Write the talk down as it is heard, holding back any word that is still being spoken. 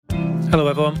Hello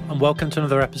everyone, and welcome to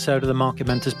another episode of the Market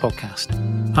Mentors podcast.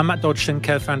 I'm Matt Dodgson,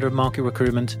 co-founder of Market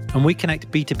Recruitment, and we connect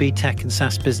B2B tech and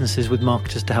SaaS businesses with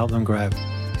marketers to help them grow.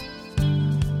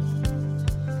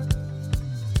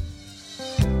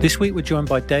 This week we're joined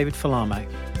by David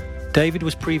Falame. David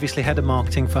was previously head of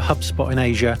marketing for HubSpot in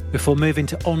Asia before moving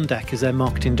to OnDeck as their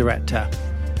marketing director,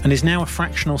 and is now a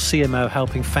fractional CMO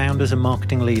helping founders and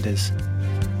marketing leaders.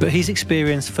 But he's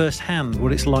experienced firsthand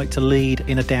what it's like to lead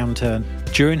in a downturn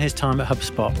during his time at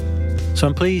HubSpot. So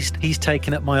I'm pleased he's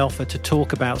taken up my offer to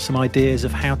talk about some ideas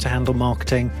of how to handle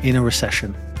marketing in a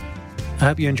recession. I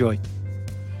hope you enjoy.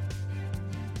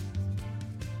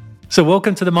 So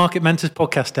welcome to the Market Mentors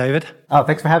podcast, David. Oh,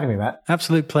 thanks for having me, Matt.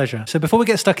 Absolute pleasure. So before we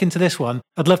get stuck into this one,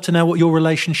 I'd love to know what your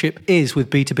relationship is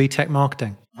with B2B tech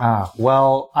marketing.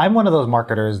 Well, I'm one of those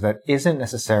marketers that isn't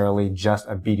necessarily just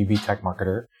a B2B tech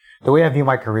marketer. The way I view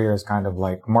my career is kind of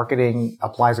like marketing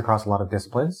applies across a lot of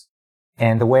disciplines.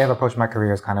 And the way I've approached my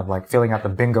career is kind of like filling out the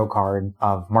bingo card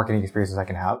of marketing experiences I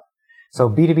can have. So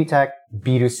B2B tech,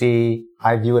 B2C,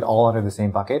 I view it all under the same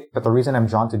bucket. But the reason I'm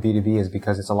drawn to B2B is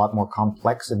because it's a lot more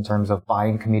complex in terms of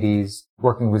buying committees,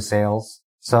 working with sales.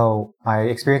 So my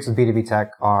experience with B2B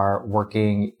tech are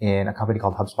working in a company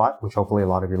called HubSpot, which hopefully a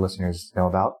lot of your listeners know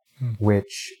about,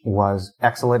 which was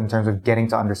excellent in terms of getting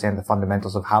to understand the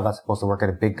fundamentals of how that's supposed to work at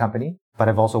a big company. But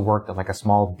I've also worked at like a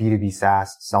small B2B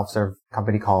SaaS self-serve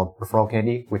company called Referral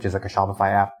Candy, which is like a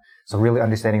Shopify app. So really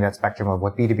understanding that spectrum of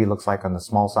what B2B looks like on the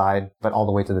small side, but all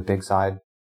the way to the big side.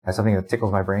 That's something that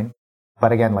tickles my brain.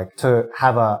 But again, like to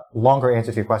have a longer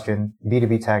answer to your question,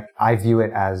 B2B tech, I view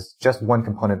it as just one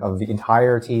component of the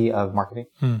entirety of marketing.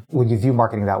 When you view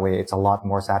marketing that way, it's a lot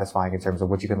more satisfying in terms of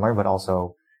what you can learn, but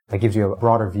also that gives you a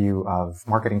broader view of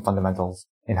marketing fundamentals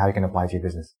and how you can apply to your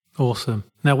business. Awesome.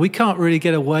 Now, we can't really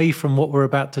get away from what we're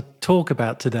about to talk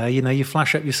about today. You know, you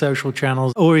flash up your social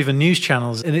channels or even news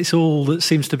channels, and it's all that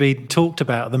seems to be talked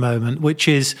about at the moment, which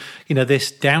is, you know, this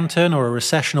downturn or a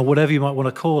recession or whatever you might want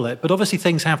to call it. But obviously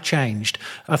things have changed.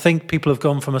 I think people have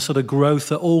gone from a sort of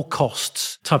growth at all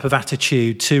costs type of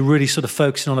attitude to really sort of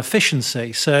focusing on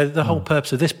efficiency. So the whole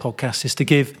purpose of this podcast is to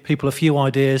give people a few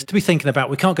ideas to be thinking about.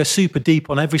 We can't go super deep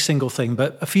on every single thing,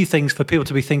 but a few things for people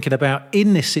to be thinking about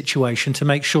in this situation to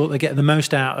make sure they're getting the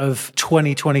most out of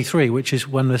 2023, which is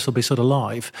when this will be sort of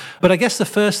live. But I guess the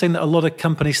first thing that a lot of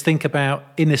companies think about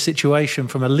in this situation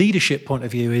from a leadership point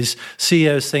of view is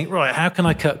CEOs think, right, how can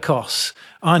I cut costs?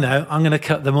 I know, I'm going to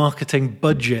cut the marketing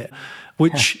budget,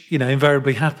 which, you know,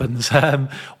 invariably happens.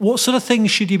 What sort of things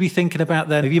should you be thinking about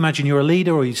then? If you imagine you're a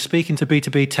leader or you're speaking to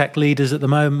B2B tech leaders at the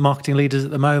moment, marketing leaders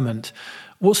at the moment,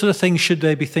 what sort of things should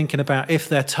they be thinking about if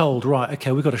they're told, right,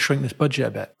 okay, we've got to shrink this budget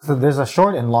a bit? So there's a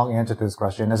short and long answer to this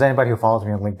question. As anybody who follows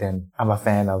me on LinkedIn, I'm a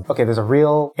fan of, okay, there's a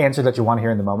real answer that you want to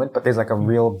hear in the moment, but there's like a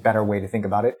real better way to think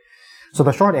about it. So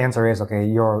the short answer is, okay,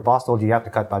 your boss told you have to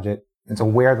cut budget. And so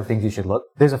where are the things you should look?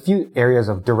 There's a few areas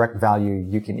of direct value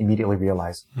you can immediately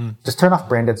realize. Just turn off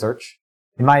branded search.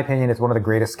 In my opinion, it's one of the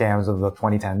greatest scams of the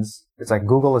 2010s. It's like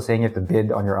Google is saying you have to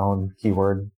bid on your own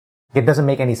keyword. It doesn't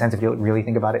make any sense if you really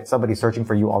think about it. Somebody's searching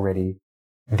for you already.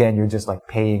 Then you're just like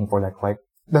paying for that click.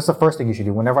 That's the first thing you should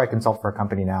do. Whenever I consult for a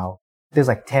company now, there's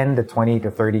like 10 to 20 to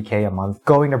 30K a month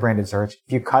going to branded search.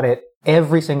 If you cut it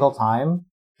every single time,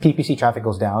 PPC traffic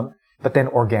goes down, but then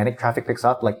organic traffic picks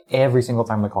up like every single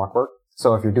time like clockwork.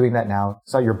 So if you're doing that now,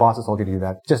 so your boss has told you to do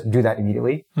that, just do that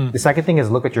immediately. The second thing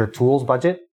is look at your tools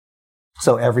budget.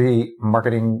 So every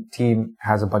marketing team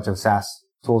has a bunch of SaaS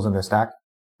tools in their stack.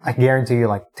 I guarantee you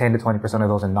like 10 to 20% of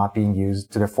those are not being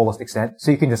used to their fullest extent. So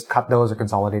you can just cut those or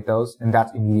consolidate those, and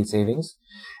that's immediate savings.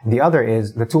 The other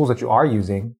is the tools that you are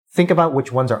using. Think about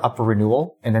which ones are up for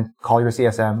renewal and then call your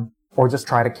CSM or just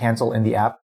try to cancel in the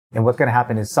app. And what's going to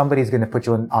happen is somebody's going to put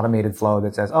you in an automated flow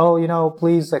that says, oh, you know,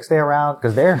 please like stay around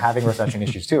because they're having recession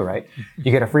issues too, right?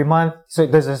 You get a free month. So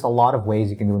there's just a lot of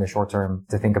ways you can do in the short term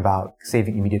to think about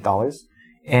saving immediate dollars.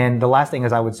 And the last thing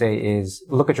is I would say is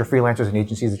look at your freelancers and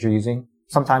agencies that you're using.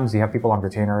 Sometimes you have people on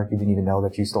retainer. You didn't even know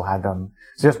that you still had them.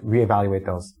 So just reevaluate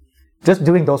those. Just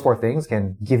doing those four things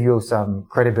can give you some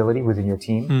credibility within your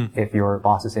team. If your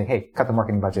boss is saying, hey, cut the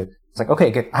marketing budget. It's like,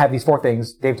 okay, good. I have these four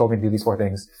things. Dave told me to do these four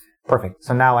things. Perfect.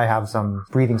 So now I have some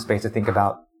breathing space to think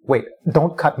about, wait,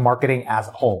 don't cut marketing as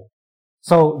a whole.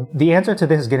 So the answer to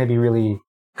this is going to be really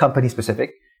company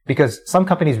specific. Because some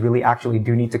companies really actually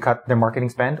do need to cut their marketing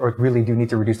spend or really do need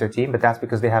to reduce their team, but that's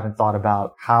because they haven't thought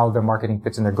about how their marketing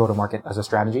fits in their go-to-market as a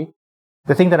strategy.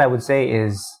 The thing that I would say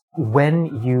is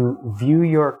when you view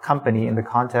your company in the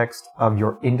context of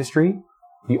your industry,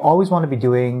 you always want to be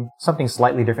doing something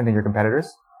slightly different than your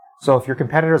competitors. So if your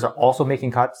competitors are also making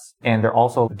cuts and they're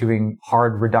also doing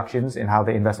hard reductions in how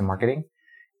they invest in marketing,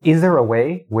 Is there a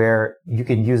way where you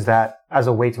can use that as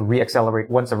a way to reaccelerate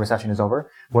once the recession is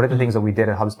over? One of the things that we did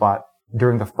at HubSpot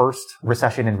during the first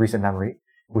recession in recent memory,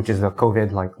 which is the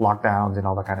COVID, like lockdowns and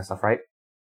all that kind of stuff, right?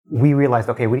 We realized,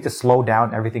 okay, we need to slow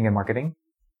down everything in marketing,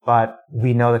 but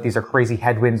we know that these are crazy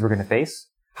headwinds we're going to face.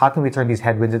 How can we turn these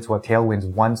headwinds into a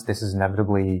tailwinds once this is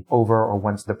inevitably over or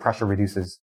once the pressure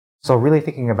reduces? So really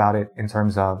thinking about it in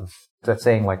terms of that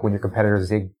saying, like, when your competitors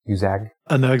zig, you zag.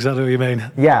 I know exactly what you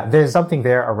mean. Yeah, there's something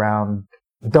there around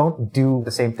don't do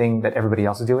the same thing that everybody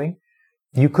else is doing.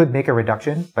 You could make a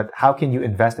reduction, but how can you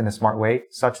invest in a smart way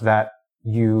such that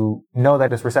you know that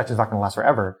this recession is not going to last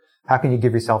forever? How can you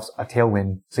give yourselves a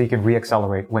tailwind so you can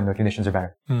reaccelerate when the conditions are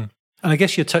better? And I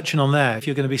guess you're touching on there, if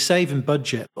you're going to be saving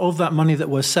budget, of that money that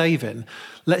we're saving,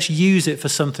 let's use it for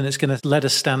something that's going to let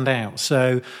us stand out.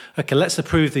 So, okay, let's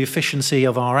improve the efficiency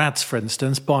of our ads, for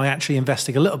instance, by actually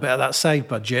investing a little bit of that saved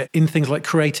budget in things like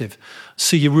creative.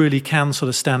 So you really can sort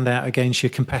of stand out against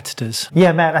your competitors.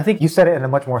 Yeah, Matt, I think you said it in a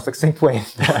much more succinct way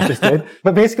than I just did.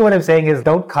 But basically what I'm saying is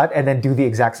don't cut and then do the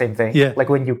exact same thing. Yeah. Like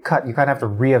when you cut, you kind of have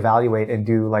to reevaluate and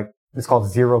do like, it's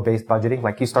called zero-based budgeting.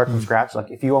 Like you start from scratch.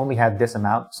 Like if you only had this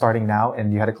amount starting now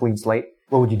and you had a clean slate,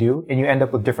 what would you do? And you end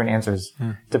up with different answers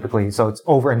typically. So it's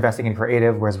over-investing in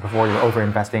creative, whereas before you're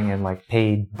over-investing in like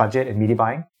paid budget and media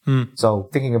buying. So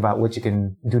thinking about what you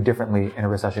can do differently in a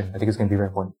recession, I think is going to be very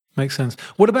important. Makes sense.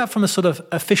 What about from a sort of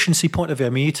efficiency point of view? I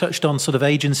mean, you touched on sort of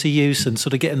agency use and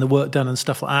sort of getting the work done and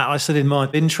stuff like that. I said in my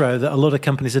intro that a lot of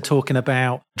companies are talking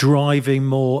about driving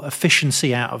more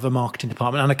efficiency out of a marketing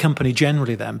department and a company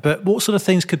generally then. But what sort of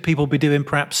things could people be doing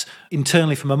perhaps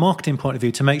internally from a marketing point of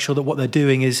view to make sure that what they're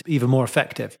doing is even more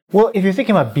effective? Well, if you're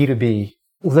thinking about B2B,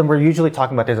 then we're usually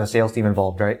talking about there's a sales team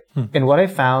involved, right? And what I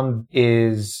found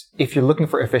is if you're looking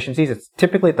for efficiencies, it's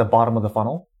typically at the bottom of the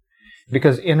funnel.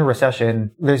 Because in a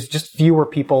recession, there's just fewer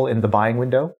people in the buying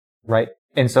window, right?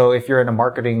 And so if you're in a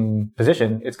marketing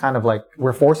position, it's kind of like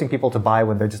we're forcing people to buy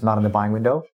when they're just not in the buying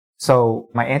window. So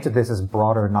my answer to this is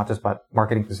broader, not just about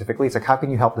marketing specifically. It's like, how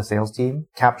can you help the sales team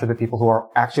capture the people who are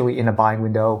actually in a buying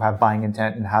window, have buying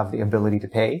intent, and have the ability to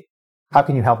pay? How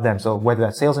can you help them? So whether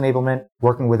that's sales enablement,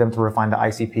 working with them to refine the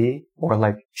ICP, or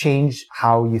like change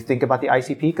how you think about the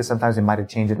ICP, because sometimes it might have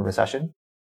changed in a recession.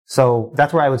 So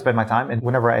that's where I would spend my time. And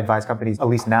whenever I advise companies, at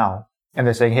least now, and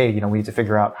they're saying, hey, we need to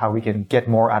figure out how we can get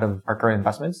more out of our current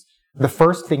investments. The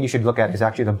first thing you should look at is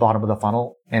actually the bottom of the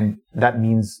funnel. And that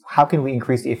means how can we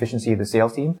increase the efficiency of the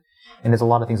sales team? And there's a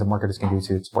lot of things that marketers can do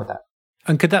to support that.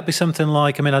 And could that be something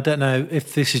like, I mean, I don't know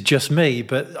if this is just me,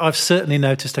 but I've certainly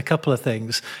noticed a couple of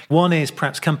things. One is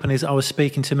perhaps companies I was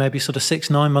speaking to maybe sort of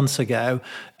 6-9 months ago.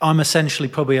 I'm essentially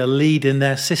probably a lead in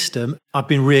their system. I've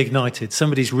been reignited.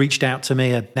 Somebody's reached out to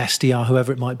me, an SDR,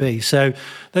 whoever it might be. So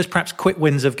those perhaps quick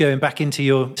wins of going back into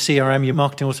your CRM, your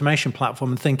marketing automation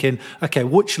platform and thinking, okay,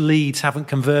 which leads haven't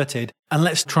converted? And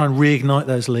let's try and reignite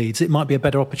those leads. It might be a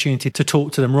better opportunity to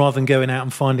talk to them rather than going out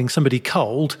and finding somebody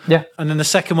cold. Yeah. And then the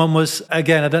second one was,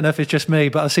 again, I don't know if it's just me,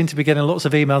 but I seem to be getting lots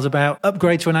of emails about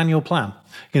upgrade to an annual plan.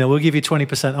 We'll give you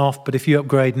 20% off, but if you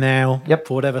upgrade now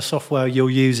for whatever software you're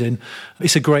using,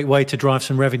 it's a great way to drive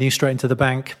some revenue straight into the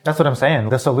bank. That's what I'm saying.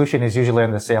 The solution is usually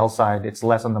on the sales side. It's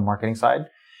less on the marketing side.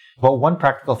 But one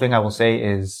practical thing I will say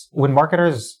is when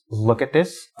marketers look at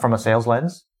this from a sales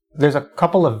lens, there's a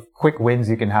couple of quick wins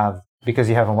you can have because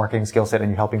you have a marketing skill set and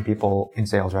you're helping people in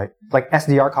sales, right? Like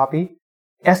SDR copy.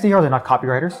 SDRs are not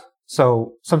copywriters.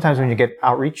 So sometimes when you get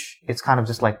outreach, it's kind of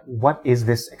just like, what is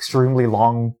this extremely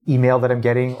long email that I'm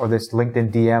getting or this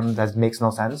LinkedIn DM that makes no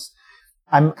sense?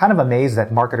 I'm kind of amazed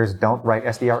that marketers don't write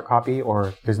SDR copy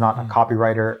or there's not a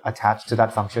copywriter attached to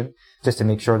that function just to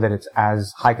make sure that it's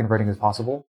as high converting as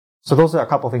possible. So those are a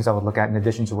couple of things I would look at in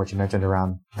addition to what you mentioned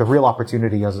around the real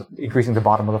opportunity as increasing the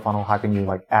bottom of the funnel. How can you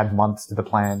like add months to the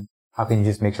plan? How can you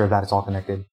just make sure that it's all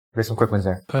connected? There's some quick wins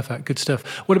there. Perfect. Good stuff.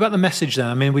 What about the message then?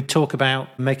 I mean, we talk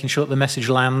about making sure that the message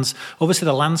lands. Obviously,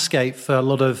 the landscape for a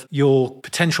lot of your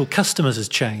potential customers has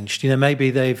changed. Maybe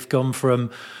they've gone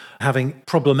from having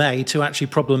problem A to actually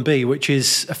problem B, which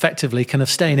is effectively kind of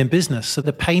staying in business. So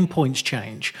the pain points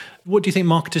change. What do you think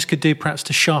marketers could do perhaps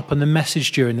to sharpen the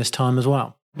message during this time as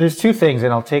well? There's two things,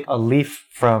 and I'll take a leaf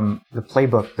from the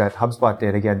playbook that HubSpot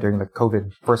did again during the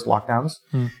COVID first lockdowns,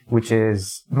 which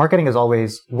is marketing is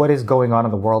always what is going on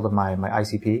in the world of my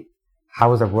ICP.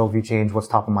 How has their worldview changed? What's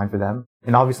top of mind for them?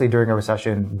 And obviously during a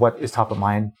recession, what is top of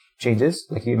mind changes.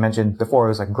 Like you mentioned before, it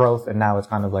was like growth, and now it's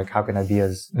kind of like how can I be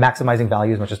as maximizing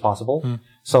value as much as possible?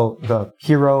 So the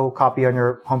hero copy on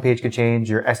your homepage could change.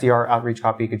 Your SDR outreach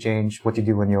copy could change. What you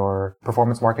do in your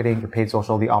performance marketing, your paid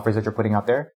social, the offers that you're putting out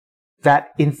there. That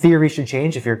in theory should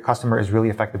change if your customer is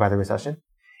really affected by the recession.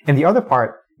 And the other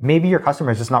part maybe your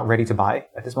customer is just not ready to buy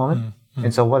at this moment.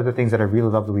 And so one of the things that I really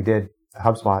love that we did at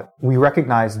HubSpot, we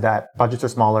recognized that budgets are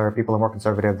smaller, people are more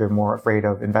conservative, they're more afraid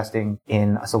of investing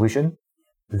in a solution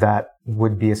that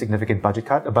would be a significant budget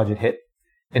cut, a budget hit.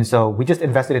 And so we just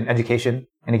invested in education.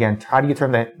 And again, how do you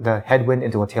turn the headwind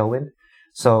into a tailwind?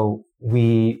 So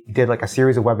we did like a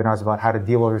series of webinars about how to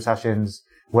deal with recessions,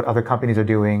 what other companies are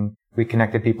doing. We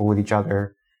connected people with each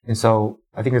other. And so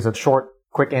I think there's a short,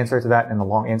 quick answer to that and a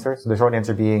long answer. So the short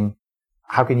answer being,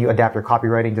 how can you adapt your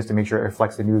copywriting just to make sure it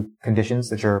reflects the new conditions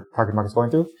that your target market is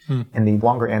going through? And the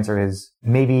longer answer is,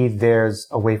 maybe there's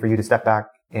a way for you to step back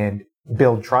and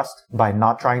build trust by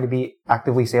not trying to be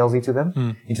actively salesy to them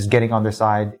and just getting on their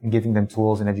side and giving them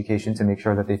tools and education to make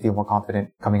sure that they feel more confident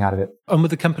coming out of it. And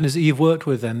with the companies that you've worked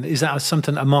with then, is that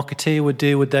something a marketeer would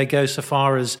do? Would they go so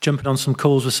far as jumping on some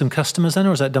calls with some customers then,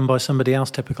 or is that done by somebody else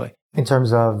typically? In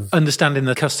terms of understanding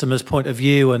the customer's point of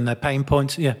view and their pain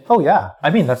points, yeah. Oh yeah.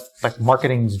 I mean, that's like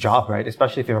marketing's job, right?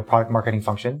 Especially if you have a product marketing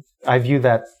function. I view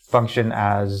that function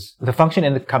as the function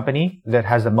in the company that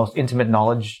has the most intimate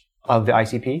knowledge of the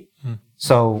ICP.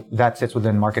 So that sits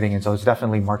within marketing. And so it's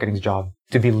definitely marketing's job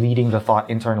to be leading the thought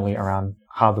internally around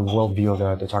how the worldview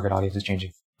of the target audience is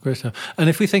changing. Great stuff. And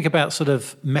if we think about sort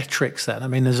of metrics then, I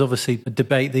mean, there's obviously a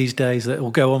debate these days that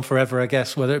will go on forever, I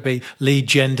guess, whether it be lead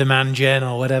gen, demand gen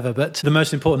or whatever. But the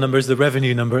most important number is the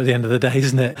revenue number at the end of the day,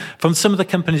 isn't it? From some of the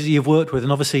companies that you've worked with,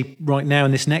 and obviously right now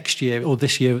in this next year or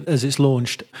this year as it's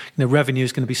launched, revenue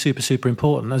is going to be super, super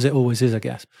important, as it always is, I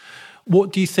guess.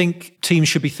 What do you think teams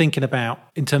should be thinking about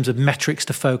in terms of metrics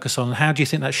to focus on? How do you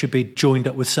think that should be joined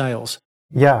up with sales?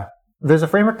 Yeah, there's a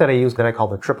framework that I use that I call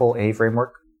the AAA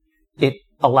framework. It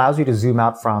allows you to zoom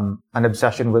out from an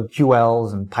obsession with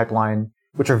QLs and pipeline,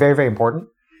 which are very, very important.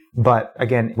 But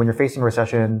again, when you're facing a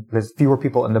recession, there's fewer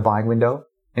people in the buying window.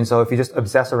 And so if you just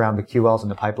obsess around the QLs and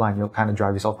the pipeline, you'll kind of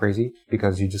drive yourself crazy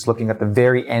because you're just looking at the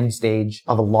very end stage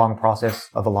of a long process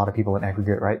of a lot of people in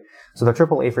aggregate, right? So the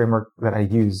AAA framework that I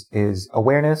use is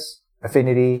awareness,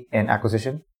 affinity, and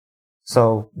acquisition.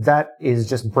 So that is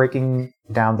just breaking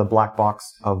down the black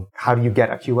box of how do you get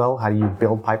a QL? How do you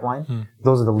build pipeline?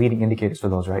 Those are the leading indicators for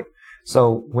those, right?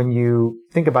 So when you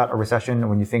think about a recession,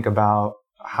 when you think about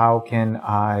how can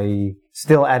I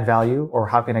still add value or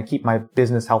how can I keep my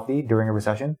business healthy during a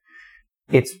recession,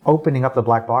 it's opening up the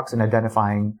black box and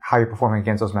identifying how you're performing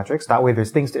against those metrics. That way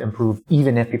there's things to improve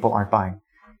even if people aren't buying.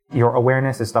 Your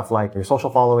awareness is stuff like your social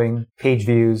following, page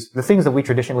views, the things that we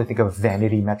traditionally think of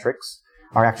vanity metrics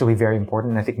are actually very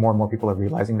important. And I think more and more people are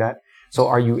realizing that. So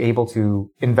are you able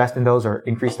to invest in those or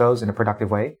increase those in a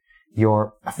productive way?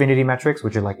 Your affinity metrics,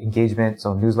 which are like engagement,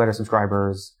 so newsletter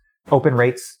subscribers, open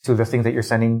rates to the things that you're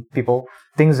sending people,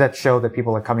 things that show that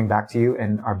people are coming back to you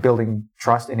and are building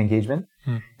trust and engagement.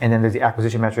 And then there's the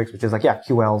acquisition metrics, which is like,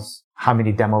 QLs, how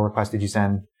many demo requests did you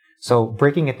send? So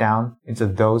breaking it down into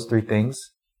those three things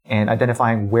and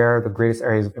identifying where the greatest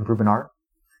areas of improvement are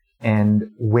and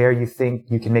where you think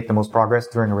you can make the most progress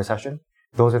during a recession.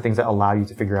 Those are things that allow you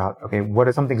to figure out, okay, what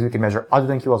are some things we can measure other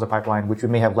than QLs or pipeline, which we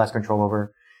may have less control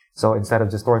over. So instead of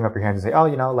just throwing up your hands and say,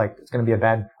 it's going to be a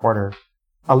bad quarter,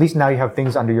 at least now you have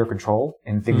things under your control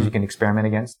and things you can experiment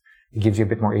against. It gives you a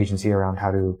bit more agency around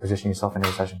how to position yourself in a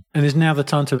recession. And is now the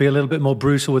time to be a little bit more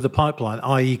brutal with the pipeline,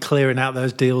 i.e. clearing out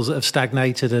those deals that have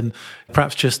stagnated and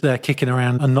perhaps just they're kicking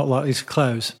around and not likely to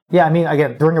close? Yeah, I mean,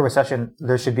 again, during a recession,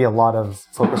 there should be a lot of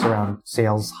focus around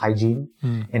sales hygiene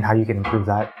and how you can improve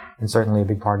that. And certainly a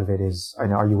big part of it is,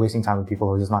 are you wasting time with people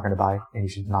who are just not going to buy and you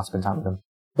should not spend time with them?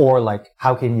 Or like,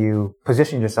 how can you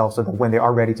position yourself so that when they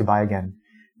are ready to buy again,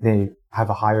 they have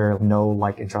a higher know,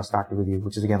 like, and trust factor with you,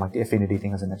 which is, again, like the affinity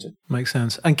thing, as I mentioned. Makes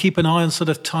sense. And keep an eye on sort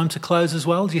of time to close as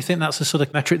well. Do you think that's a sort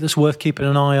of metric that's worth keeping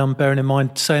an eye on, bearing in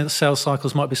mind sales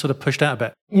cycles might be sort of pushed out a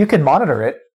bit? You can monitor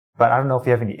it, but I don't know if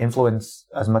you have any influence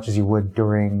as much as you would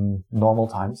during normal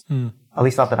times. At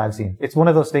least not that I've seen. It's one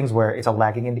of those things where it's a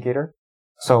lagging indicator.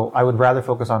 So I would rather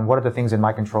focus on what are the things in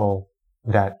my control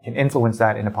that can influence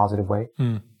that in a positive way.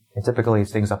 And typically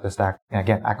it's things up the stack. And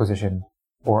again, acquisition.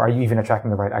 Or are you even attracting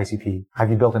the right ICP?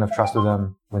 Have you built enough trust with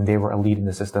them when they were a lead in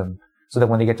the system so that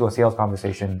when they get to a sales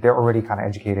conversation, they're already kind of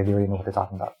educated, they already know what they're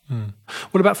talking about?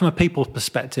 What about from a people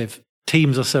perspective?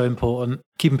 Teams are so important.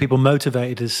 Keeping people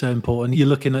motivated is so important. You're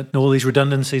looking at all these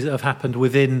redundancies that have happened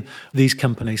within these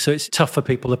companies. So it's tough for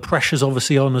people. The pressure's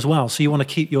obviously on as well. So you want to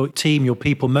keep your team, your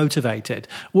people motivated.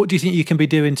 What do you think you can be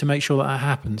doing to make sure that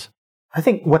happens? I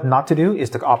think what not to do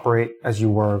is to operate as you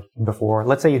were before.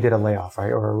 Let's say you did a layoff,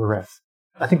 right? Or a RIF.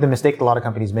 I think the mistake a lot of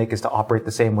companies make is to operate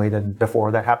the same way than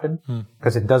before that happened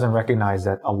because it doesn't recognize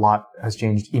that a lot has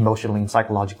changed emotionally and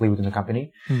psychologically within the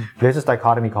company. There's this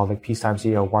dichotomy called like peacetime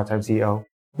CEO, wartime CEO.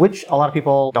 which a lot of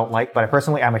people don't like, but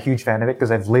personally, I'm a huge fan of it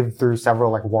because I've lived through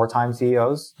several like wartime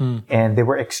CEOs and they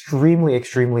were extremely,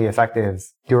 extremely effective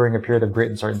during a period of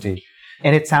great uncertainty.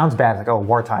 And it sounds bad, like, oh,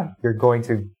 wartime, you're going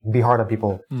to be hard on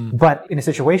people. But in a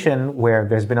situation where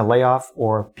there's been a layoff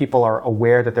or people are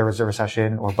aware that there is a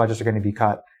recession or budgets are going to be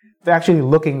cut, they're actually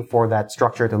looking for that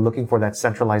structure. They're looking for that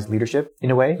centralized leadership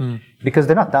in a way because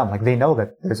they're not dumb. Like they know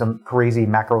that there's some crazy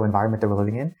macro environment that we're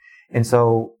living in. And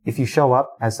so if you show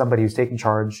up as somebody who's taking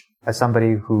charge, as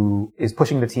somebody who is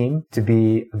pushing the team to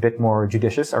be a bit more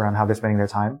judicious around how they're spending their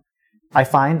time, I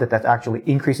find that that actually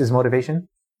increases motivation.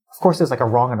 Of course, there's like a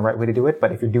wrong and a right way to do it,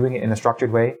 but if you're doing it in a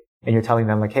structured way and you're telling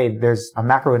them like, hey, there's a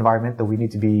macro environment that we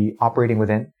need to be operating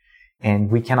within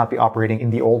and we cannot be operating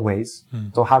in the old ways.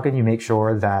 So how can you make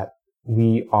sure that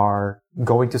we are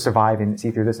going to survive and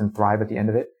see through this and thrive at the end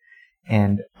of it?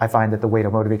 And I find that the way to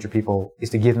motivate your people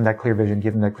is to give them that clear vision,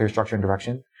 give them that clear structure and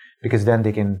direction, because then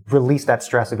they can release that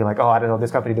stress and be like, oh, I don't know, this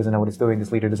company doesn't know what it's doing.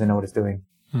 This leader doesn't know what it's doing.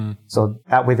 So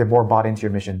that way they're more bought into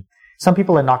your mission. Some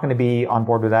people are not going to be on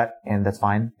board with that, and that's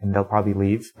fine, and they'll probably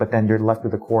leave. But then you're left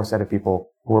with a core set of people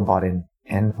who are bought in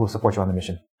and who will support you on the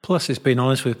mission. Plus, it's being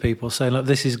honest with people, saying, look,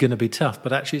 this is going to be tough,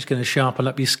 but actually it's going to sharpen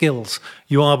up your skills.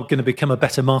 You are going to become a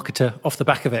better marketer off the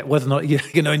back of it. Whether or not you're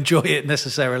going to enjoy it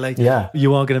necessarily,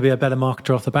 you are going to be a better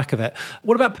marketer off the back of it.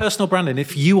 What about personal branding?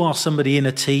 If you are somebody in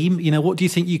a team, what do you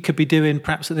think you could be doing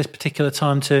perhaps at this particular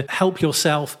time to help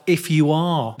yourself if you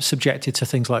are subjected to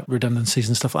things like redundancies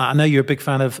and stuff like that? I know you're a big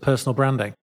fan of personal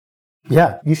branding.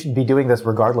 Yeah, you should be doing this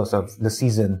regardless of the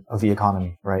season of the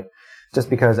economy, right? Just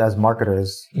because as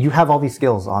marketers, you have all these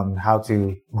skills on how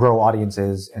to grow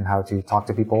audiences and how to talk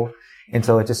to people. And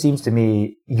so it just seems to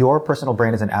me your personal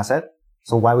brand is an asset.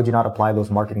 So why would you not apply those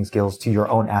marketing skills to your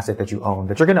own asset that you own,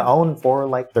 that you're going to own for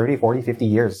like 30, 40, 50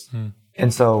 years?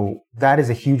 And so that is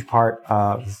a huge part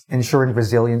of ensuring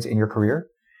resilience in your career.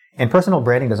 And personal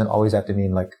branding doesn't always have to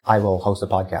mean like, I will host a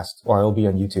podcast or I will be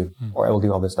on YouTube or I will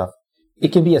do all this stuff.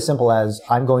 It can be as simple as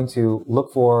I'm going to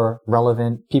look for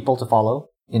relevant people to follow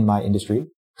in my industry,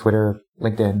 Twitter,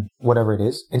 LinkedIn, whatever it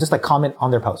is, and just like comment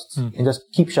on their posts and just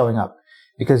keep showing up,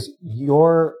 because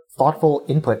your thoughtful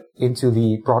input into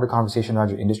the broader conversation around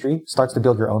your industry starts to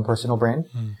build your own personal brand.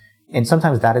 And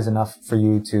sometimes that is enough for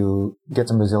you to get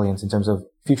some resilience in terms of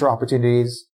future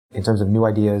opportunities, in terms of new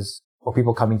ideas, or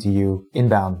people coming to you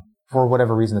inbound for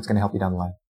whatever reason that's going to help you down the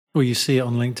line. Well, you see it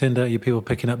on LinkedIn, don't you? People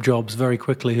picking up jobs very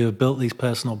quickly who have built these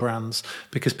personal brands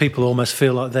because people almost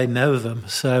feel like they know them.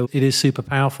 So it is super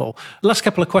powerful. Last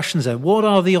couple of questions then. What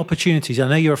are the opportunities? I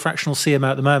know you're a fractional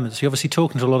CMO at the moment, so you're obviously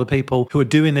talking to a lot of people who are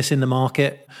doing this in the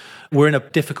market. We're in a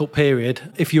difficult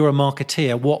period. If you're a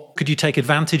marketeer, what could you take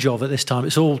advantage of at this time?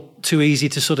 It's all too easy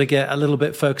to sort of get a little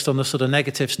bit focused on the sort of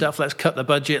negative stuff. Let's cut the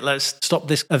budget. Let's stop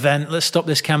this event. Let's stop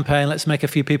this campaign. Let's make a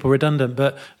few people redundant.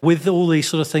 But with all these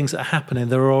sort of things that are happening,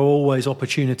 there are always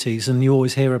opportunities. And you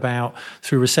always hear about,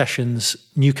 through recessions,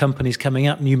 new companies coming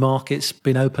up, new markets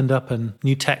being opened up and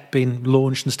new tech being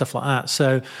launched and stuff like that.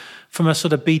 So from a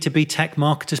sort of B2B tech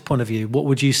marketer's point of view, what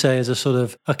would you say as a sort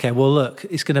of, okay, well, look,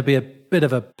 it's going to be a bit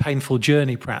of a painful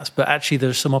journey perhaps, but actually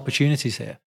there's some opportunities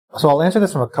here? So I'll answer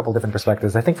this from a couple different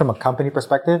perspectives. I think from a company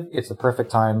perspective, it's the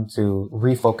perfect time to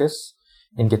refocus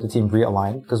and get the team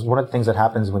realigned. Because one of the things that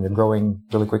happens when you're growing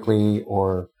really quickly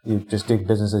or you just do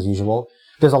business as usual,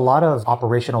 there's a lot of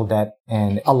operational debt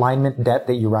and alignment debt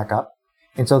that you rack up.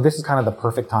 And so this is kind of the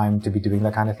perfect time to be doing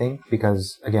that kind of thing.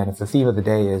 Because again, if the theme of the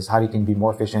day is how you can be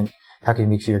more efficient, how can you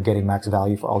make sure you're getting max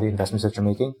value for all the investments that you're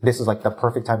making? This is like the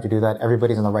perfect time to do that.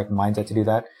 Everybody's in the right mindset to do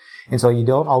that. And so you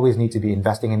don't always need to be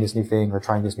investing in this new thing or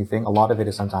trying this new thing. A lot of it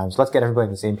is sometimes, let's get everybody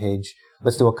on the same page.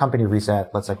 Let's do a company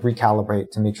reset. Let's like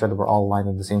recalibrate to make sure that we're all aligned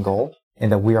on the same goal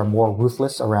and that we are more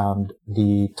ruthless around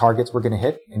the targets we're going to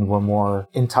hit and we're more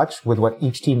in touch with what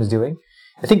each team is doing.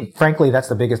 I think, frankly, that's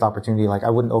the biggest opportunity. Like,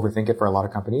 I wouldn't overthink it for a lot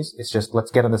of companies. It's just,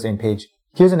 let's get on the same page.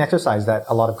 Here's an exercise that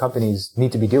a lot of companies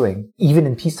need to be doing, even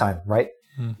in peacetime, right?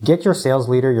 Get your sales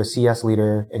leader, your CS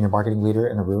leader, and your marketing leader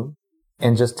in a room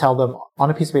and just tell them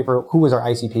on a piece of paper, who is our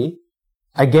ICP?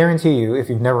 I guarantee you, if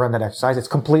you've never run that exercise, it's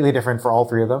completely different for all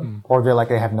three of them. Or they're like,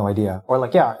 they have no idea. Or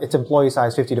like, yeah, it's employee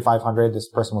size 50 to 500. This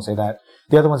person will say that.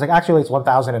 The other one's like, actually, it's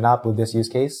 1,000 and up with this use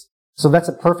case. So that's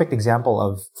a perfect example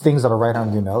of things that are right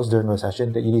under your nose during a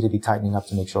recession that you need to be tightening up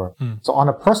to make sure. So on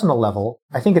a personal level,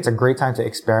 I think it's a great time to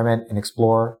experiment and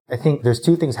explore. I think there's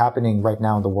two things happening right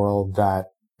now in the world that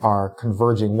are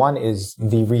converging. One is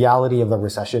the reality of the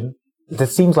recession. That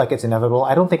seems like it's inevitable.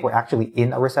 I don't think we're actually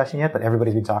in a recession yet, but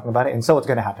everybody's been talking about it. And so it's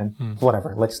going to happen.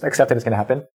 Whatever. Let's accept that it's going to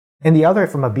happen. And the other,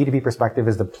 from a B2B perspective,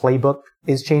 is the playbook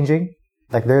is changing.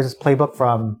 Like there's this playbook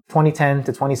from 2010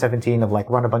 to 2017 of like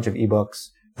run a bunch of ebooks,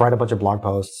 write a bunch of blog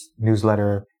posts,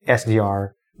 newsletter,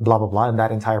 SDR, blah, blah, blah, and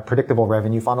that entire predictable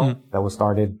revenue funnel that was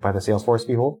started by the Salesforce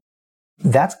people.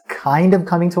 That's kind of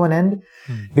coming to an end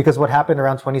because what happened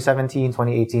around 2017,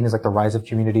 2018 is like the rise of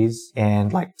communities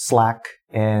and like Slack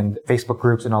and Facebook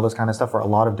groups and all this kind of stuff for a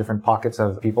lot of different pockets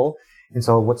of people. And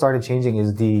so what started changing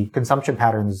is the consumption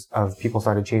patterns of people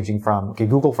started changing from, okay,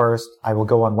 Google first, I will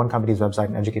go on one company's website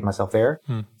and educate myself there,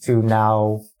 to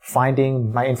now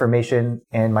finding my information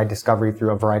and my discovery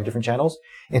through a variety of different channels.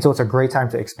 And so it's a great time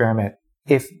to experiment.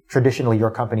 If traditionally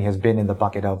your company has been in the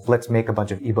bucket of let's make a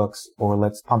bunch of ebooks or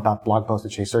let's pump out blog posts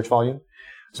to chase search volume.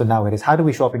 So now it is, how do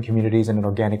we show up in communities in an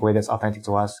organic way that's authentic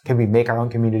to us? Can we make our own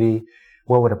community?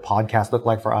 What would a podcast look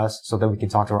like for us so that we can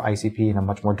talk to our ICP in a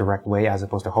much more direct way as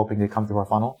opposed to hoping they come through our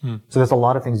funnel? So there's a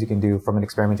lot of things you can do from an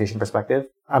experimentation perspective.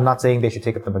 I'm not saying they should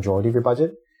take up the majority of your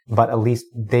budget, but at least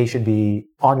they should be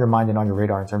on your mind and on your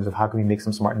radar in terms of how can we make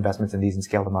some smart investments in these and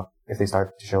scale them up if they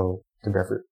start to bear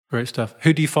fruit. Great stuff.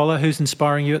 Who do you follow? Who's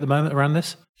inspiring you at the moment around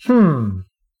this?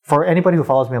 For anybody who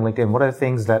follows me on LinkedIn, one of the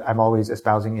things that I'm always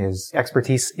espousing is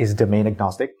expertise is domain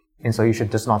agnostic. And so you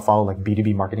should just not follow like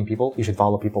B2B marketing people. You should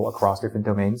follow people across different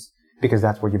domains because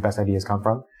that's where your best ideas come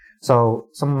from. So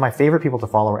some of my favorite people to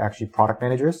follow are actually product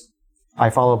managers.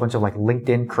 I follow a bunch of like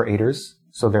LinkedIn creators.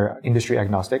 So they're industry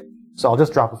agnostic. So I'll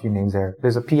just drop a few names there.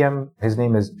 There's a PM. His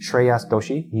name is Shreyas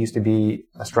Doshi. He used to be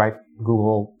a Stripe,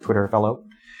 Google, Twitter fellow.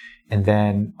 And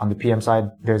then on the PM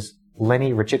side, there's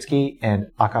Lenny Rachitsky and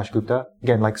Akash Gupta.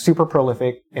 Again, like super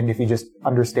prolific. And if you just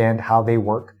understand how they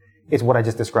work, it's what I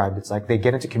just described. It's like they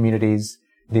get into communities,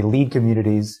 they lead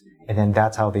communities, and then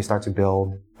that's how they start to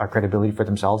build a credibility for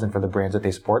themselves and for the brands that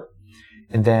they support.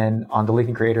 And then on the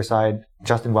LinkedIn creator side,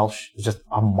 Justin Welch is just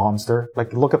a monster.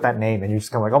 Like look up that name and you're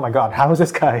just kind of like, oh my God, how is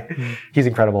this guy? He's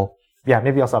incredible. Yeah,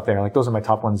 maybe I'll stop there. Like those are my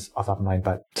top ones off the top of mind,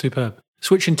 but superb.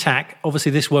 Switching tack,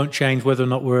 obviously this won't change whether or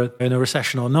not we're in a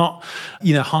recession or not.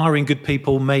 You know, hiring good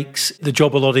people makes the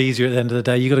job a lot easier at the end of the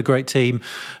day. You've got a great team,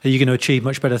 you're going to achieve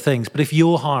much better things. But if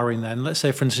you're hiring then, let's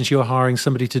say for instance, you're hiring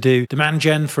somebody to do demand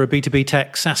gen for a B2B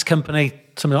tech SaaS company,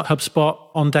 something like HubSpot,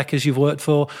 OnDeck as you've worked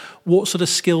for, what sort of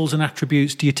skills and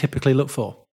attributes do you typically look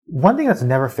for? One thing that's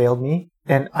never failed me,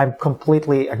 and I'm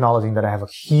completely acknowledging that I have a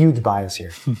huge bias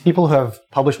here, people who have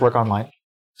published work online.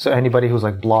 So anybody who's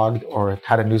like blogged or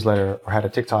had a newsletter or had a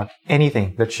TikTok,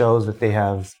 anything that shows that they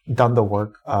have done the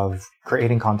work of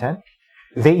creating content,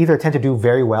 they either tend to do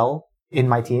very well in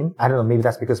my team. I don't know, maybe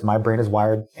that's because my brain is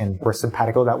wired and we're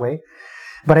simpatico that way.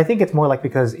 But I think it's more like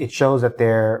because it shows that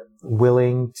they're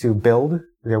willing to build,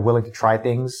 they're willing to try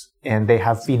things, and they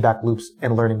have feedback loops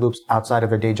and learning loops outside of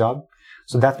their day job.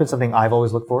 So that's been something I've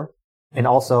always looked for. And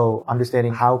also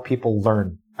understanding how people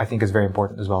learn, I think is very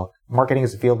important as well. Marketing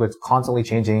is a field that's constantly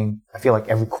changing. I feel like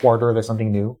every quarter there's something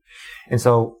new. And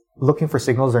so looking for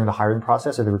signals during the hiring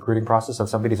process or the recruiting process of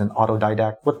somebody's an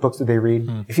autodidact. What books did they read?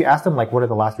 If you ask them like, what are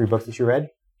the last 3 books that you read?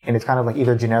 And it's kind of like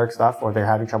either generic stuff or they're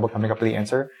having trouble coming up with the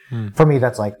answer. For me,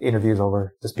 that's like interview's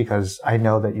over just because I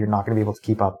know that you're not going to be able to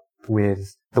keep up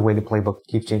with the way the playbook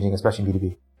keeps changing, especially in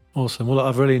B2B. Awesome. Well,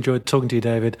 I've really enjoyed talking to you,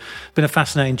 David. It's been a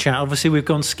fascinating chat. Obviously, we've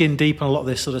gone skin deep on a lot of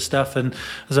this sort of stuff. And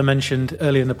as I mentioned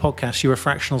earlier in the podcast, you're a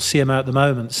fractional CMO at the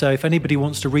moment. So if anybody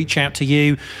wants to reach out to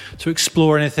you to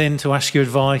explore anything, to ask your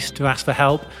advice, to ask for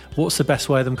help, what's the best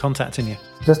way of them contacting you?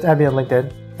 Just add me on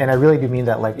LinkedIn. And I really do mean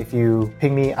that. Like if you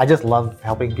ping me, I just love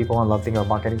helping people and love thinking about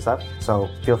marketing stuff. So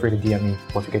feel free to DM me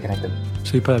once we get connected.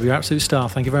 Superb. You're an absolute star.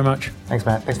 Thank you very much. Thanks,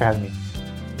 Matt. Thanks for having me.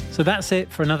 So that's it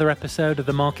for another episode of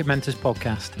the Market Mentors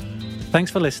podcast.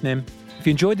 Thanks for listening. If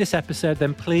you enjoyed this episode,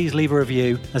 then please leave a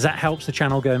review as that helps the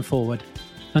channel going forward.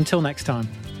 Until next time.